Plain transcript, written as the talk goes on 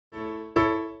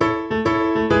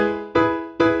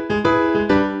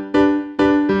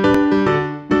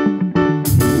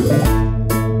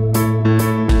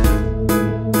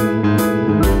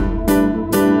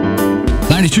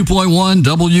101.1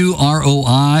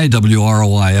 WROI,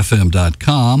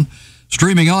 WROIFM.com.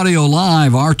 Streaming audio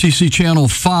live, RTC Channel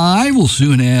 5. We'll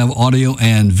soon have audio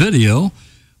and video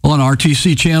on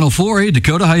RTC Channel 4. Hey,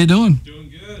 Dakota, how you doing? Doing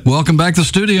good. Welcome back to the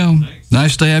studio. Thanks.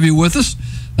 Nice to have you with us.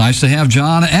 Nice to have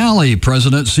John Alley,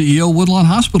 President, CEO, Woodlawn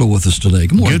Hospital, with us today.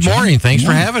 Good morning, Good morning. John. Thanks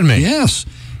for having me. Yes.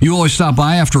 You always stop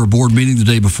by after a board meeting the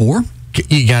day before.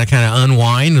 You got to kind of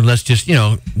unwind and let's just,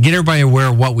 get everybody aware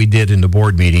of what we did in the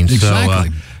board meeting. Exactly.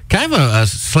 So, kind of a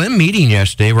slim meeting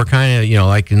yesterday. We're kind of,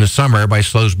 like in the summer, everybody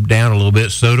slows down a little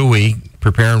bit. So do we,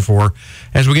 preparing for,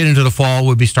 as we get into the fall,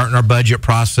 we'll be starting our budget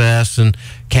process and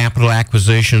capital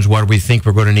acquisitions. What do we think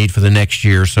we're going to need for the next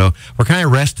year? So we're kind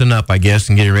of resting up, I guess,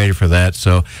 and getting ready for that.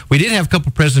 So we did have a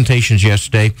couple presentations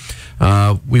yesterday.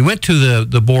 We went to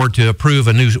the board to approve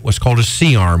a new, what's called a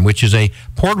C-arm, which is a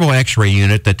portable x-ray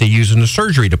unit that they use in the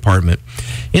surgery department.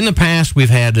 In the past, we've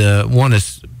had one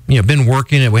that's been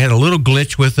working, and we had a little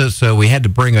glitch with it, so we had to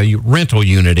bring a rental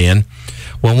unit in.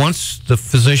 Well, once the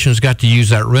physicians got to use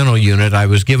that rental unit, I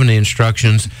was given the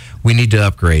instructions we need to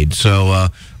upgrade. So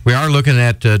we are looking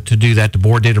at to do that. The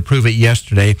board did approve it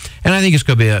yesterday, and I think it's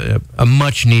going to be a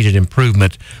much-needed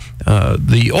improvement.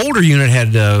 The older unit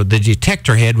had the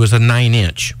detector head was a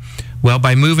 9-inch. Well,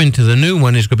 by moving to the new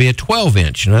one, it's going to be a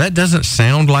 12-inch. Now, that doesn't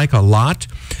sound like a lot,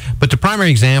 but the primary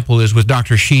example is with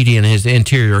Dr. Sheedy and his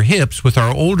anterior hips. With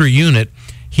our older unit,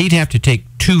 he'd have to take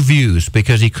two views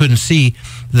because he couldn't see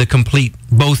the complete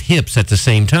both hips at the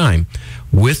same time.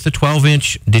 With the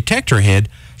 12-inch detector head,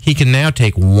 he can now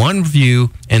take one view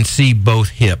and see both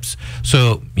hips.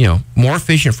 So, more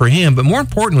efficient for him, but more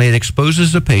importantly, it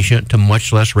exposes the patient to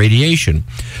much less radiation.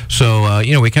 So,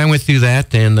 we kind of went through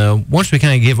that, and once we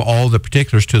kind of give all the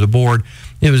particulars to the board,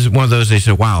 it was one of those, they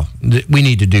said, wow, we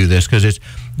need to do this because it's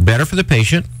better for the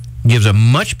patient, gives a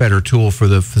much better tool for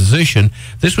the physician.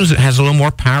 This one has a little more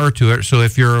power to it, so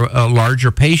if you're a larger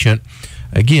patient,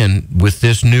 again, with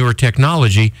this newer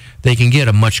technology, they can get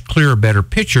a much clearer, better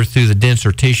picture through the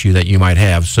denser tissue that you might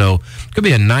have. So it could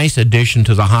be a nice addition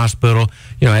to the hospital.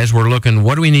 As we're looking,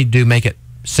 what do we need to do to make it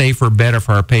safer, better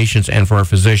for our patients and for our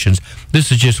physicians?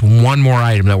 This is just one more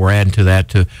item that we're adding to that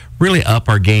to really up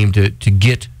our game to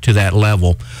get to that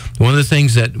level. One of the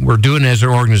things that we're doing as an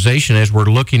organization as we're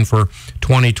looking for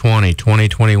 2020,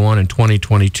 2021, and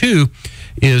 2022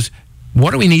 is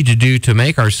what do we need to do to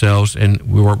make ourselves, and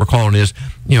what we're calling is,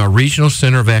 a regional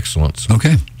center of excellence.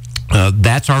 Okay.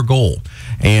 That's our goal.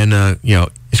 And, it's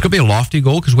going to be a lofty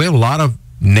goal because we have a lot of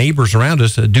neighbors around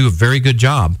us that do a very good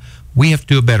job. We have to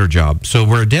do a better job. So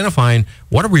we're identifying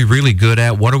what are we really good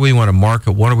at, what do we want to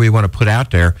market, what do we want to put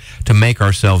out there to make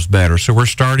ourselves better. So we're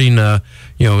starting,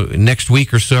 next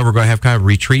week or so, we're going to have kind of a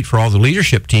retreat for all the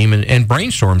leadership team and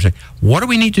brainstorm. Say, what do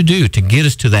we need to do to get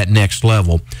us to that next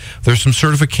level? There's some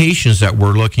certifications that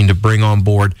we're looking to bring on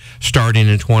board starting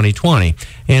in 2020.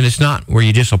 And it's not where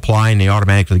you just apply and they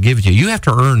automatically give it to you. You have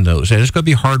to earn those. And it's going to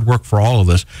be hard work for all of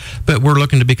us. But we're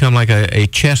looking to become like a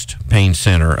chest pain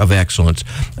center of excellence,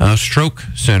 a stroke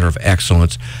center of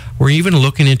excellence. We're even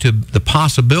looking into the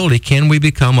possibility, can we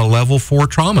become a level 4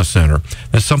 trauma center?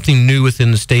 That's something new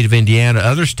within the state of Indiana.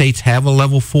 Other states have a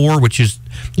level 4, which is,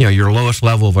 your lowest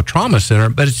level of a trauma center,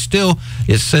 but it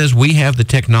says we have the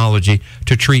technology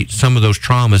to treat some of those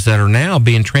traumas that are now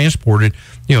being transported,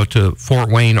 to Fort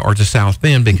Wayne or to South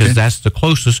Bend because that's the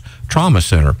closest trauma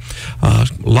center. A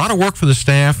lot of work for the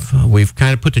staff. We've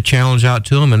kind of put the challenge out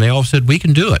to them, and they all said we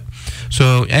can do it.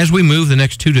 So as we move the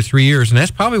next 2 to 3 years, and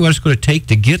that's probably what it's going to take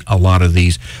to get a lot of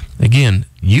these, again,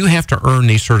 you have to earn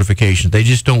these certifications. They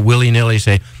just don't willy-nilly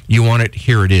say, you want it,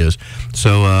 here it is.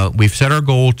 So we've set our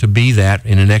goal to be that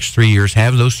in the next 3 years,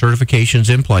 have those certifications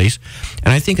in place.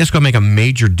 And I think that's going to make a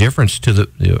major difference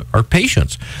to our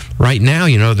patients. Right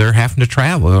now, they're having to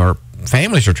travel. Our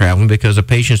families are traveling because a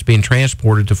patient's being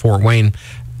transported to Fort Wayne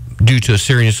due to a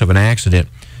seriousness of an accident.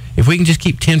 If we can just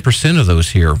keep 10% of those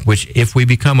here, which if we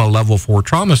become a level 4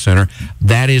 trauma center,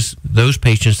 that is those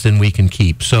patients then we can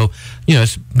keep. So,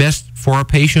 it's best for our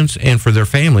patients and for their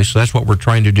families. So that's what we're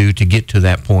trying to do to get to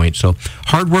that point. So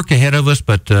hard work ahead of us,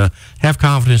 but have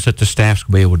confidence that the staff's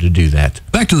will be able to do that.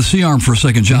 Back to the C-arm for a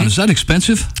second, John. Is that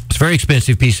expensive? It's a very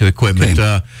expensive piece of equipment.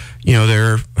 Okay.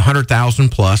 They're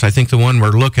 $100,000 plus. I think the one we're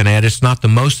looking at, it's not the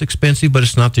most expensive, but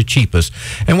it's not the cheapest.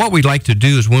 And what we'd like to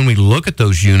do is when we look at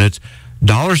those units,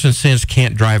 dollars and cents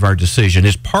can't drive our decision.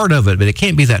 It's part of it, but it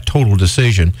can't be that total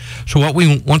decision. So what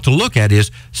we want to look at is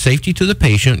safety to the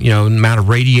patient, the amount of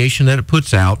radiation that it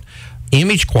puts out,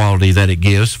 image quality that it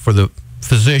gives for the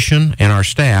physician and our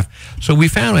staff. So we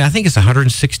found, I think it's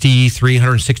 $163,000,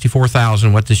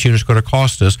 $164,000 what this unit's going to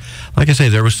cost us. Like I say,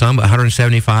 there was some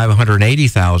 $175,000,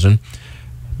 $180,000.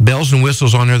 bells and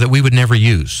whistles on there that we would never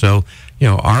use. So,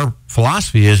 our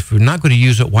philosophy is, if we're not going to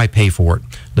use it, why pay for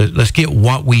it? Let's get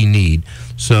what we need.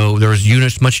 So there's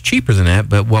units much cheaper than that,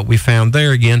 but what we found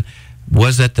there, again,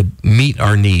 was that to meet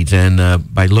our needs. And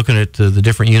by looking at the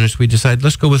different units, we decided,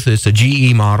 let's go with it's a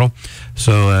GE model.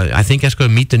 So I think that's going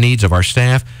to meet the needs of our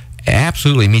staff,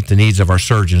 absolutely meet the needs of our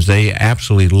surgeons. They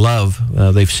absolutely love,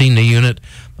 they've seen the unit,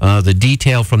 the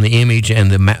detail from the image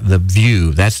and the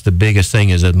view. That's the biggest thing,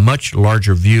 is a much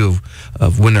larger view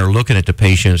of when they're looking at the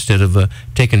patient, instead of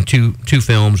taking two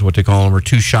films, what they call them, or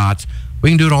two shots. We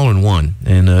can do it all in one,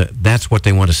 and that's what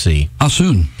they want to see. How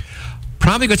soon?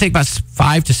 Probably going to take about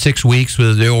 5 to 6 weeks.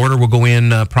 The order will go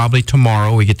in probably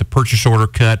tomorrow. We get the purchase order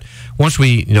cut. Once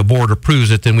we, board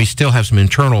approves it, then we still have some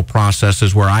internal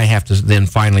processes where I have to then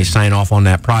finally sign off on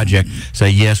that project, say,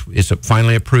 yes, it's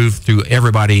finally approved through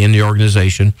everybody in the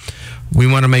organization. We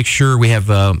want to make sure we have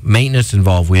maintenance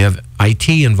involved. We have IT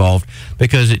involved,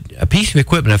 because a piece of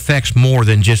equipment affects more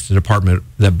than just the department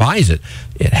that buys it.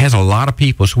 It has a lot of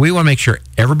people. So we want to make sure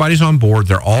everybody's on board.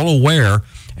 They're all aware.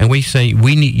 And we say, you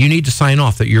need to sign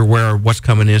off that you're aware of what's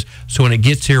coming in. So when it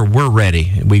gets here, we're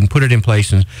ready. We can put it in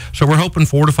place. And so we're hoping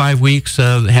 4 to 5 weeks,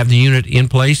 have the unit in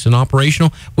place and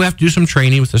operational. We have to do some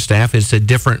training with the staff. It's a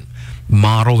different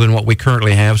model than what we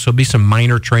currently have. So it'll be some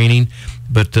minor training.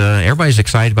 But everybody's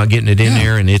excited about getting it in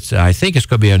there, and I think it's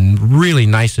going to be a really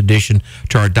nice addition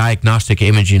to our diagnostic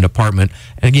imaging department.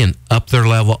 And again, up their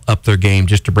level, up their game,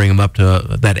 just to bring them up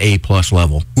to that A+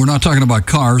 level. We're not talking about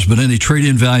cars, but any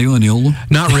trade-in value on the old one?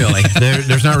 Not really.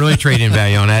 There's not really trade-in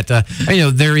value on that.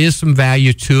 There is some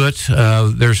value to it.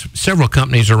 There's several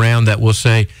companies around that will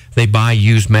say they buy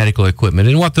used medical equipment,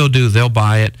 and what they'll do, they'll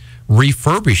buy it,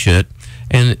 refurbish it,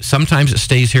 and sometimes it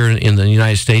stays here in the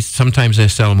United States. Sometimes they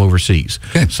sell them overseas.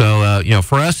 Okay. So,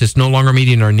 for us, it's no longer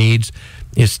meeting our needs.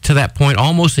 It's to that point,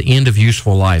 almost the end of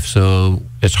useful life. So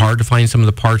it's hard to find some of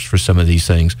the parts for some of these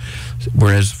things.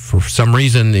 Whereas for some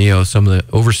reason, some of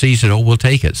the overseas said, we'll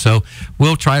take it. So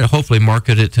we'll try to hopefully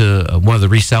market it to one of the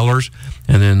resellers,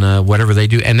 and then whatever they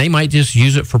do. And they might just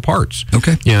use it for parts.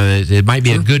 Okay. It might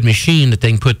be a good machine that they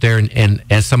can put there, and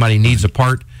as somebody needs a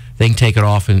part, they can take it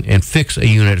off and fix a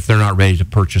unit if they're not ready to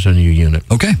purchase a new unit.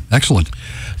 Okay, excellent.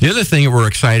 The other thing that we're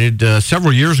excited,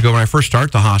 several years ago when I first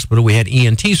started the hospital, we had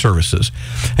ENT services,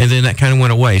 and then that kind of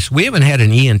went away. So we haven't had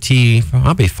an ENT for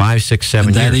probably 5, 6,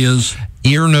 7 years. That is?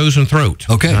 Ear, nose, and throat.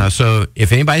 Okay. So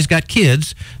if anybody's got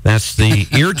kids, that's the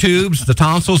ear tubes, the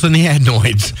tonsils, and the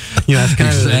adenoids. That's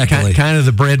kind of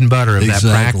the bread and butter of that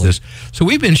practice. So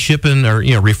we've been shipping or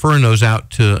referring those out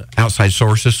to outside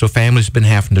sources. So families have been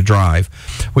having to drive.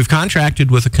 We've contracted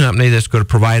with a company that's going to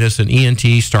provide us an ENT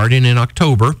starting in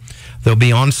October. They'll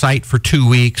be on site for 2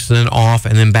 weeks, then off,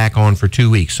 and then back on for 2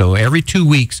 weeks. So every 2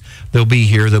 weeks, they'll be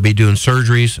here. They'll be doing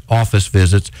surgeries, office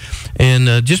visits.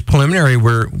 And just preliminary,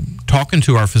 we're talking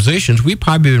to our physicians. We've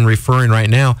probably been referring right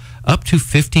now up to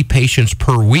 50 patients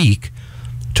per week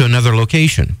to another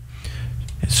location.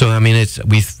 So,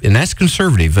 and that's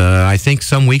conservative. I think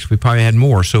some weeks we probably had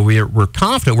more. So we're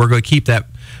confident we're going to keep that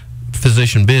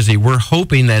physician busy. We're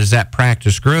hoping that as that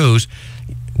practice grows,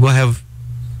 we'll have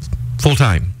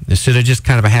full-time. Instead of just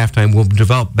kind of a half-time, we'll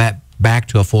develop back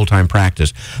to a full-time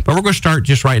practice. But we're going to start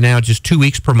just right now, just 2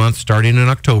 weeks per month, starting in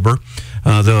October.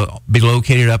 They'll be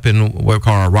located up in what we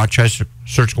call our Rochester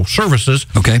Surgical Services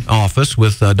office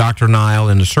with Dr. Nile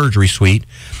in the surgery suite.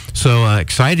 So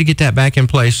excited to get that back in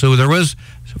place. So there was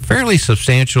fairly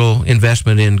substantial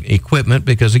investment in equipment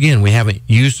because, again, we haven't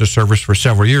used the service for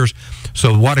several years.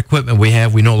 So what equipment we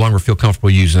have, we no longer feel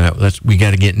comfortable using that. We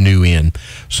got to get new in.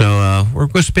 So we're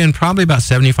going to spend probably about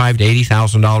 $75,000 to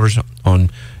 $80,000 on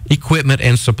equipment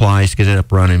and supplies to get it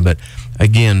up running. But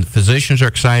again, physicians are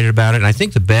excited about it. And I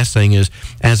think the best thing is,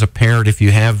 as a parent, if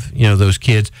you have those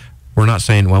kids, we're not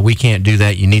saying, well, we can't do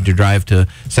that. You need to drive to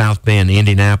South Bend,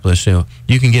 Indianapolis. You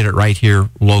can get it right here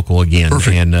local again.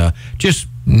 Perfect. And just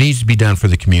needs to be done for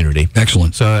the community.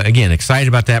 Excellent. So again, excited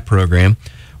about that program.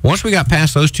 Once we got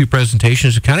past those two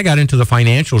presentations, we kind of got into the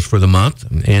financials for the month,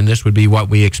 and this would be what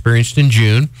we experienced in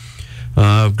June.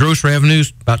 Gross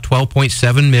revenues about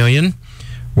 $12.7 million.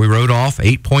 We wrote off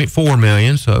 $8.4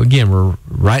 million. So again, we're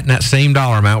right in that same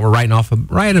dollar amount. We're writing off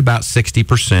right about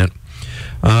 60%.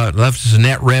 Left us a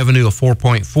net revenue of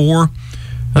 4.4.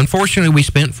 Unfortunately, we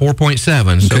spent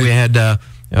 4.7. So we had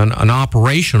an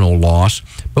operational loss,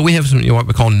 but we have some what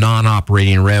we call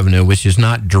non-operating revenue, which is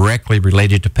not directly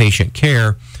related to patient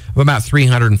care, of about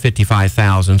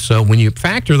 $355,000. So when you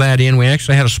factor that in, we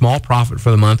actually had a small profit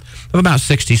for the month of about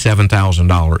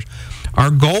 $67,000. our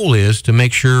goal is to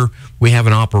make sure we have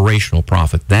an operational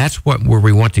profit. That's where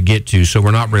we want to get to, so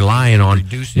we're not relying on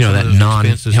that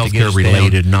non-healthcare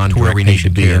related, non-direct we need to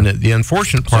be. And the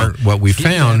unfortunate part, what we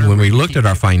found when we looked at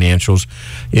our financials,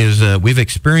 is we've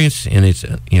experienced, and it's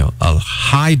a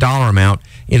high dollar amount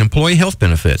in employee health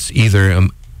benefits, either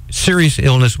serious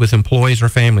illness with employees or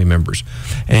family members.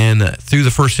 And through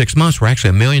the first 6 months, we're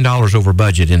actually $1 million over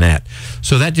budget in that.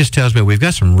 So that just tells me we've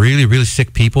got some really, really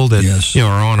sick people that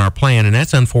are on our plan, and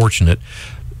that's unfortunate.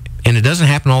 And it doesn't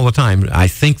happen all the time. I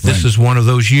think this is one of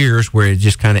those years where it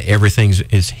just kind of everything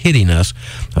is hitting us.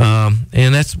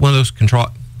 And that's one of those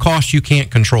costs you can't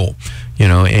control.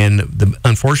 And the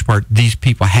unfortunate part, these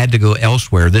people had to go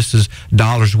elsewhere. This is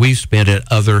dollars we've spent at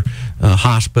other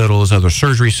hospitals, other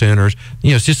surgery centers.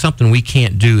 It's just something we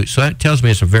can't do. So that tells me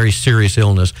it's a very serious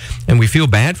illness, and we feel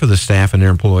bad for the staff and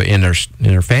their employee and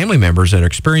their family members that are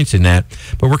experiencing that.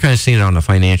 But we're kind of seeing it on the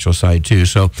financial side too.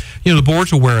 So the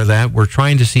board's aware of that. We're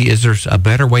trying to see, is there a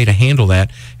better way to handle that?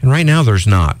 And right now there's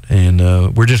not.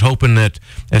 And we're just hoping that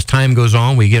as time goes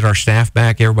on, we get our staff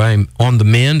back, everybody on the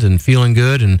mend and feeling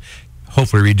good, and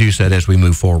hopefully reduce that as we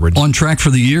move forward. On track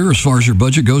for the year as far as your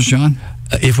budget goes, John?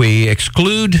 If we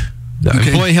exclude the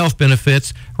employee health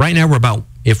benefits, right now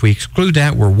if we exclude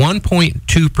that, we're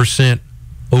 1.2%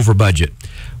 over budget,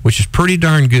 which is pretty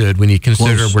darn good when you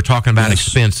consider we're talking about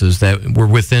expenses, that we're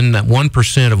within that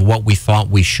 1% of what we thought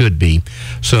we should be.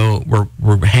 So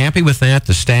we're happy with that.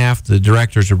 The staff, the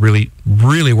directors are really,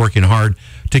 really working hard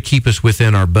to keep us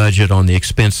within our budget on the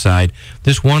expense side.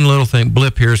 This one little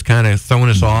blip here is kind of throwing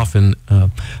us off, and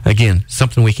again,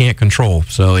 something we can't control.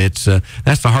 So it's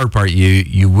that's the hard part.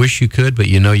 You wish you could, but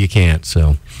you can't.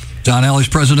 So. John Alley's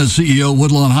President, CEO,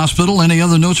 Woodlawn Hospital. Any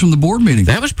other notes from the board meeting?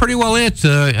 That was pretty well it.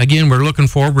 Again, we're looking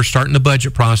forward. We're starting the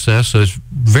budget process, so it's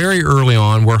very early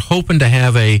on. We're hoping to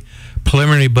have a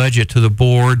preliminary budget to the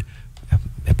board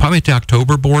probably at the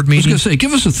October board meeting. I was going to say,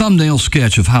 give us a thumbnail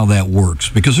sketch of how that works,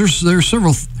 because there's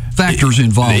several factors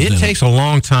involved in it. It takes a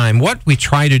long time. What we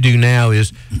try to do now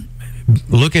is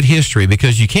look at history,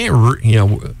 because you can't,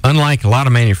 unlike a lot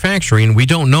of manufacturing, we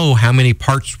don't know how many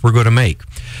parts we're going to make.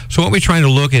 So what we're trying to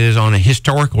look at is on a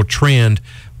historical trend,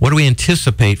 what do we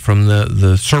anticipate from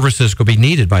the services going to be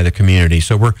needed by the community?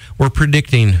 So we're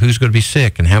predicting who's going to be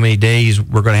sick and how many days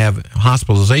we're going to have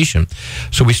hospitalization.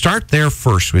 So we start there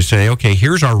first. We say, okay,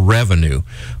 here's our revenue.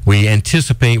 We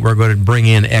anticipate we're going to bring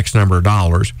in X number of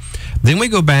dollars. Then we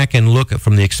go back and look at,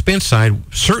 from the expense side,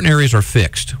 certain areas are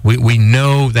fixed. We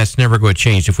know that's never going to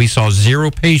change. If we saw 0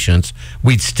 patients,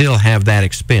 we'd still have that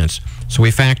expense. So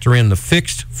we factor in the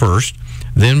fixed first,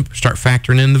 then start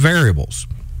factoring in the variables.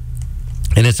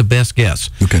 And it's a best guess.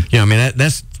 Okay.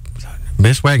 That's the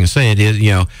best way I can say it is,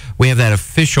 we have that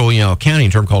official,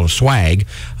 accounting term called a swag.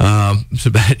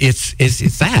 But it's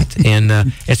that.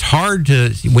 And it's hard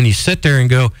to, when you sit there and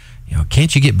go,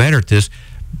 can't you get better at this?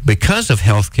 Because of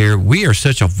healthcare, we are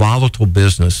such a volatile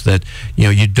business that,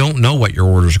 you don't know what your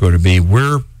orders are going to be.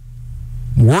 We're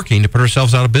working to put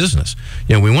ourselves out of business.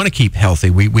 We want to keep healthy.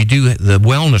 We do the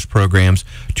wellness programs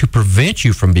to prevent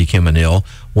you from becoming ill.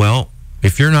 Well,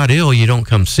 if you're not ill, you don't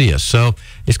come see us. So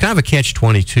it's kind of a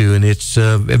catch-22, and it's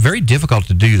very difficult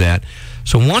to do that.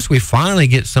 So once we finally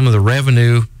get some of the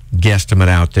revenue guesstimate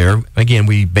out there, again,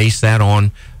 we base that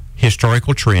on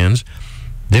historical trends.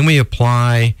 Then we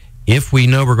apply, if we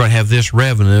know we're going to have this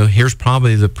revenue, here's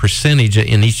probably the percentage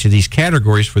in each of these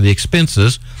categories for the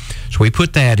expenses. So we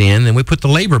put that in, and we put the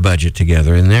labor budget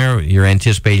together. And there you're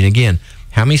anticipating, again,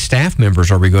 how many staff members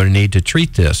are we going to need to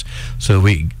treat this? So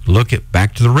we look at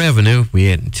back to the revenue. We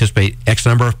anticipate X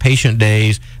number of patient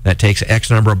days. That takes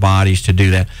X number of bodies to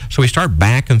do that. So we start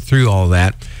backing through all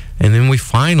that. And then we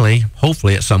finally,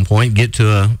 hopefully at some point, get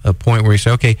to a point where we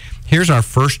say, okay, here's our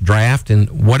first draft,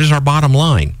 and what is our bottom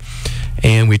line?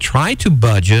 And we try to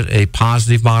budget a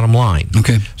positive bottom line.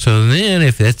 Okay. So then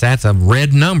if that's a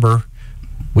red number,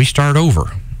 we start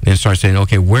over and start saying,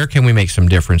 okay, where can we make some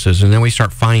differences? And then we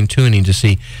start fine-tuning to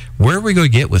see where are we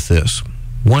going to get with this.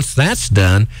 Once that's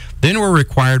done, then we're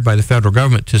required by the federal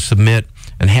government to submit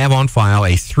and have on file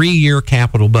a 3-year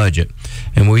capital budget.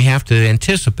 And we have to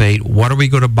anticipate what are we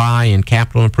going to buy in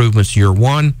capital improvements year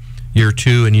 1, year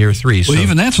 2, and year 3. Well, so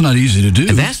even that's not easy to do.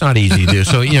 That's not easy to do.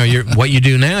 So, what you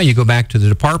do now, you go back to the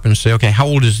department and say, okay, how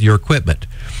old is your equipment?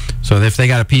 So if they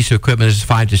got a piece of equipment that's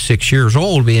 5 to 6 years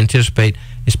old, we anticipate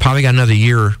it's probably got another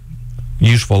year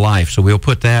useful life. So we'll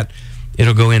put that,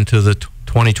 it'll go into the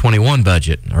 2021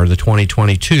 budget or the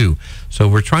 2022. So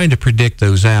we're trying to predict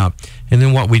those out. And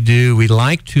then what we do, we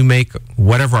like to make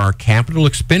whatever our capital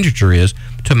expenditure is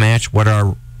to match what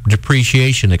our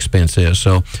depreciation expense is.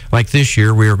 So like this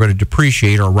year, we are going to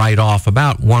depreciate or write off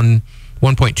about $1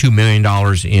 $1.2 million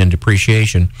in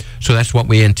depreciation. So that's what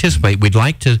we anticipate. We'd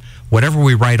like to, whatever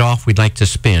we write off, we'd like to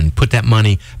spend, put that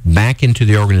money back into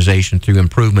the organization through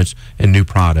improvements and new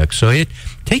products. So it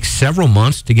takes several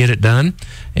months to get it done.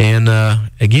 And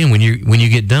again, when you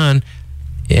get done,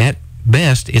 at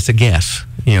best, it's a guess,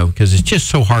 because it's just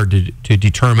so hard to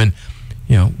determine,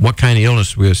 what kind of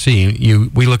illness we'll see.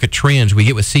 We look at trends. We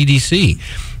get with CDC.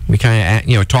 We kind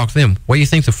of, talk to them. What do you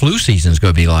think the flu season is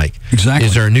going to be like? Exactly.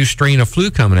 Is there a new strain of flu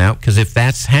coming out? Because if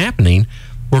that's happening,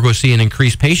 we're going to see an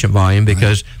increased patient volume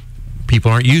because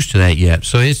people aren't used to that yet.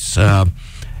 So it's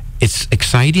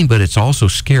exciting, but it's also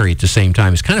scary at the same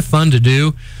time. It's kind of fun to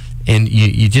do, and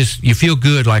you feel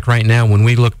good. Like right now, when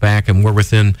we look back and we're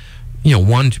within,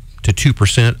 1 to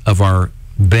 2% of our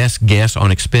best guess on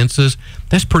expenses,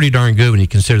 that's pretty darn good when you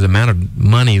consider the amount of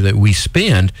money that we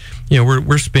spend.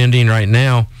 We're spending right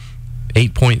now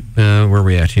where are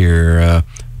we at here?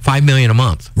 $5 million a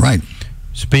month. Right.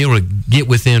 To be able to get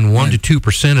within 1 to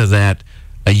 2% of that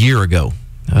a year ago.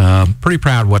 Pretty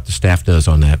proud of what the staff does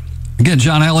on that. Again,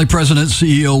 John Alley, President,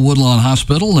 CEO of Woodlawn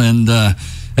Hospital, and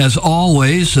as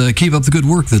always, keep up the good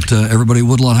work that everybody at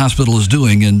Woodlawn Hospital is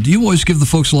doing. And you always give the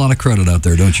folks a lot of credit out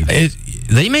there, don't you?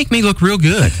 They make me look real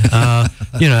good.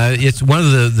 It's one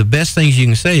of the best things you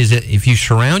can say is that if you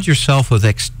surround yourself with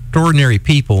extraordinary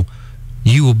people,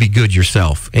 you will be good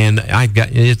yourself. And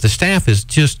the staff is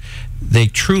just, they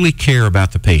truly care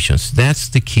about the patients. That's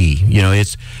the key.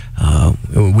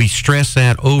 We stress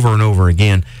that over and over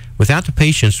again. Without the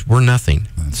patients, we're nothing.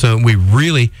 So we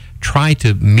really try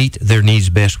to meet their needs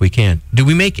best we can. Do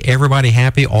we make everybody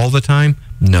happy all the time?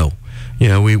 No.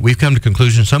 We've come to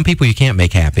conclusion some people you can't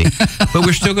make happy, but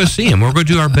we're still going to see them. We're going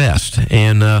to do our best.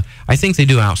 And I think they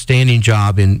do an outstanding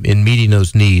job in meeting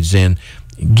those needs and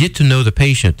get to know the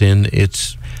patient. And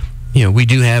it's, we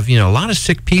do have, a lot of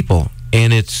sick people,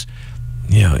 and it's,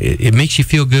 it makes you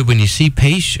feel good when you see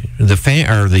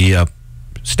the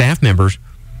staff members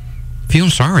feeling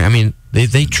sorry. I mean,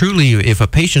 they truly, if a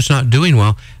patient's not doing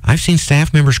well, I've seen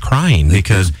staff members crying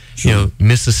because,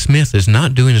 Mrs. Smith is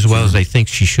not doing as well as they think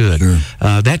she should. Sure.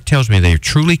 That tells me they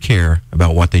truly care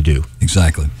about what they do.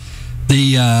 Exactly.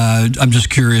 I'm just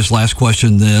curious, last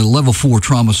question, the Level 4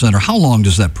 Trauma Center, how long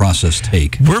does that process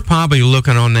take? We're probably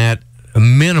looking on that a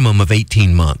minimum of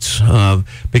 18 months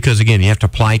because, again, you have to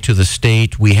apply to the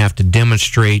state. We have to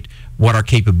demonstrate what our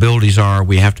capabilities are.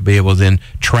 We have to be able to then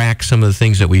track some of the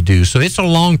things that we do. So it's a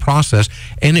long process,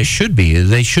 and it should be.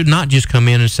 They should not just come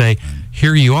in and say,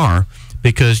 here you are,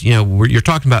 because, you're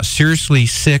talking about seriously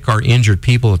sick or injured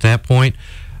people at that point.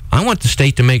 I want the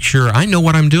state to make sure I know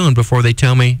what I'm doing before they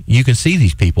tell me you can see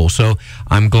these people. So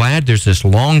I'm glad there's this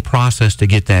long process to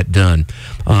get that done.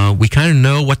 We kind of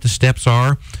know what the steps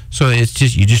are. So it's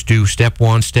just, you just do step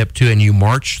 1, step 2, and you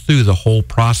march through the whole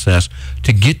process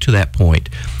to get to that point.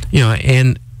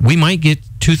 And we might get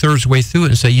 2/3 of the way through it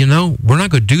and say, we're not going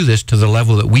to do this to the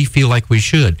level that we feel like we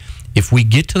should. If we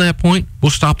get to that point, we'll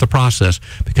stop the process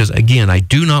because, again, I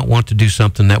do not want to do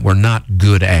something that we're not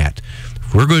good at.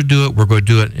 If we're going to do it, we're going to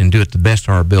do it and do it the best of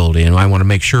our ability. And I want to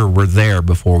make sure we're there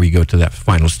before we go to that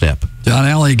final step. John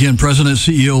Alley, again, President,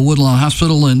 CEO of Woodlawn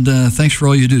Hospital, and thanks for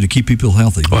all you do to keep people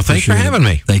healthy. Well, thanks for having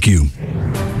me. Thank you.